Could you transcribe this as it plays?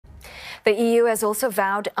The EU has also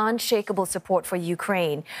vowed unshakable support for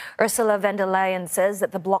Ukraine. Ursula von der Leyen says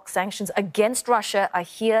that the bloc sanctions against Russia are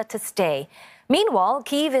here to stay. Meanwhile,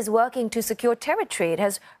 Kyiv is working to secure territory it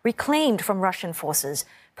has reclaimed from Russian forces.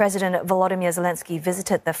 President Volodymyr Zelenskyy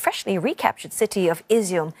visited the freshly recaptured city of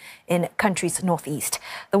Izium in country's northeast.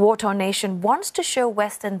 The war-torn nation wants to show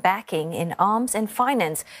Western backing in arms and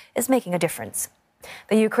finance is making a difference.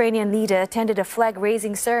 The Ukrainian leader attended a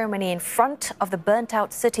flag-raising ceremony in front of the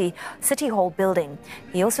burnt-out City Hall building.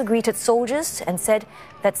 He also greeted soldiers and said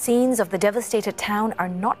that scenes of the devastated town are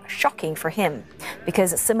not shocking for him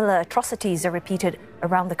because similar atrocities are repeated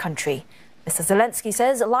around the country. Mr. Zelenskyy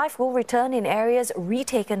says life will return in areas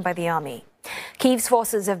retaken by the army. Kyiv's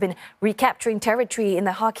forces have been recapturing territory in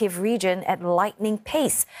the Kyiv region at lightning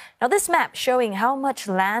pace. Now, this map showing how much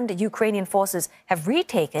land Ukrainian forces have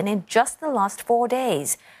retaken in just the last 4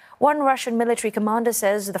 days. One Russian military commander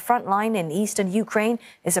says the front line in eastern Ukraine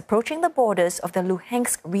is approaching the borders of the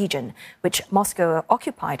Luhansk region, which Moscow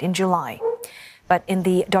occupied in July. But in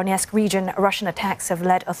the Donetsk region, Russian attacks have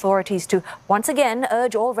led authorities to once again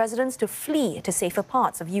urge all residents to flee to safer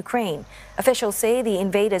parts of Ukraine. Officials say the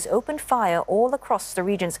invaders opened fire all across the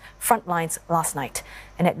region's front lines last night,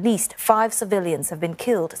 and at least 5 civilians have been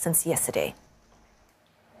killed since yesterday.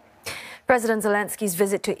 President Zelensky's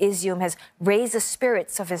visit to Izium has raised the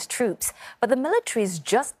spirits of his troops, but the military is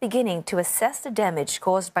just beginning to assess the damage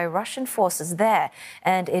caused by Russian forces there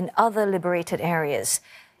and in other liberated areas.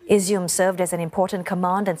 Izium served as an important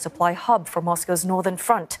command and supply hub for Moscow's northern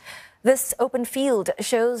front. This open field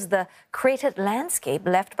shows the cratered landscape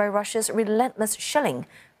left by Russia's relentless shelling.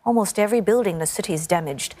 Almost every building in the city is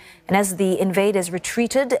damaged. And as the invaders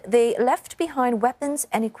retreated, they left behind weapons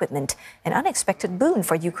and equipment, an unexpected boon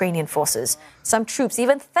for Ukrainian forces. Some troops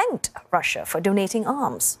even thanked Russia for donating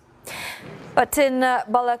arms. But in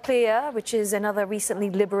Balaklia, which is another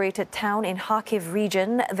recently liberated town in Kyiv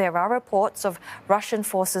region, there are reports of Russian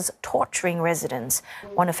forces torturing residents.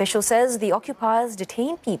 One official says the occupiers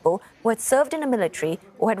detained people who had served in the military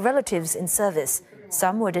or had relatives in service.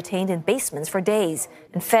 Some were detained in basements for days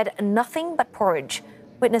and fed nothing but porridge.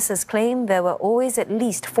 Witnesses claim there were always at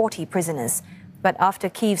least 40 prisoners. But after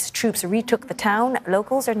Kyiv's troops retook the town,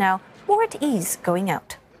 locals are now more at ease going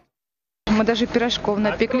out. Мы даже пирожков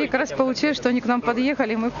напекли. Как раз получилось, что они к нам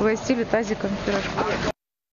подъехали, и мы их угостили тазиком пирожков.